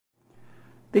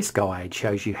This guide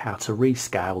shows you how to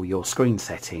rescale your screen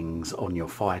settings on your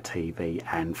Fire TV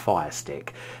and Fire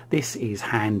Stick. This is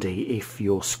handy if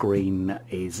your screen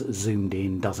is zoomed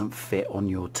in, doesn't fit on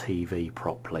your TV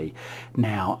properly.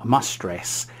 Now, I must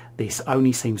stress, this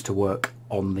only seems to work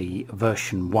on the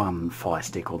version 1 Fire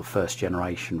Stick, or the first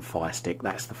generation Fire Stick.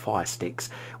 That's the Fire Sticks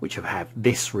which have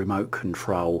this remote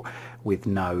control with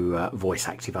no voice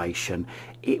activation.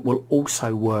 It will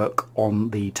also work on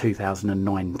the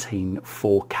 2019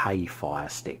 4K Fire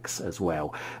Sticks as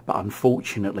well, but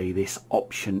unfortunately this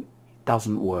option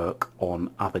doesn't work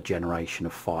on other generation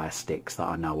of Fire Sticks that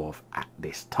I know of at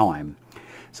this time.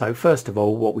 So first of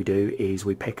all, what we do is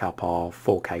we pick up our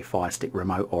 4K Fire Stick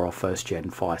remote, or our first gen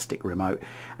Fire Stick remote,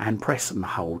 and press and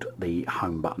hold the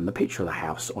home button, the picture of the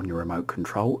house, on your remote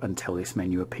control until this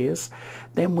menu appears.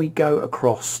 Then we go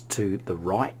across to the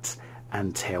right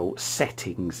until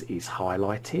settings is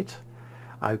highlighted.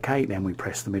 Okay, then we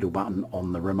press the middle button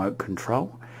on the remote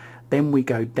control. Then we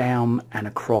go down and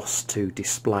across to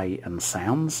display and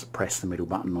sounds, press the middle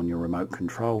button on your remote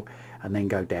control, and then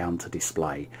go down to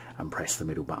display and press the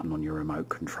middle button on your remote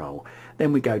control.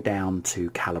 Then we go down to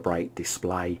calibrate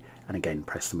display, and again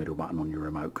press the middle button on your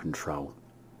remote control.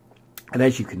 And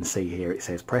as you can see here, it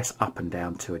says press up and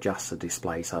down to adjust the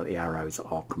display so that the arrows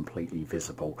are completely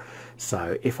visible.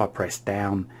 So if I press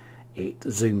down, it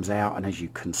zooms out, and as you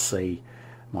can see,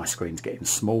 my screen's getting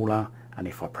smaller. And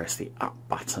if I press the up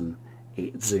button,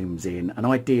 it zooms in, and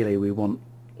ideally we want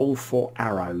all 4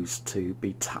 arrows to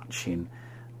be touching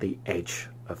the edge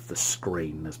of the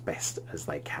screen as best as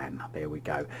they can. There we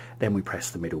go. Then we press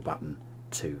the middle button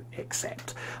to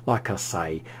accept. Like I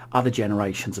say, other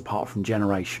generations apart from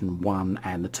generation 1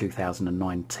 and the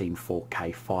 2019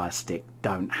 4K Fire Stick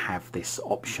don't have this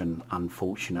option,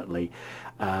 unfortunately,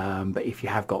 but if you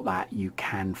have got that, you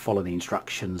can follow the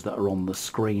instructions that are on the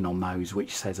screen on those,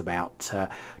 which says about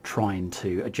trying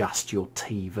to adjust your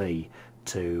TV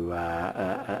to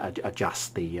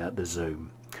adjust the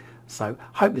zoom. So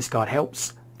hope this guide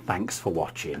helps. Thanks for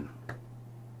watching.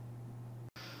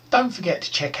 Don't forget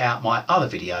to check out my other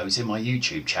videos in my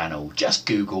YouTube channel. Just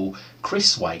Google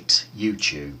Chris Waite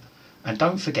YouTube. And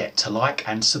don't forget to like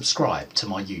and subscribe to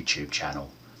my YouTube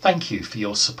channel. Thank you for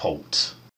your support.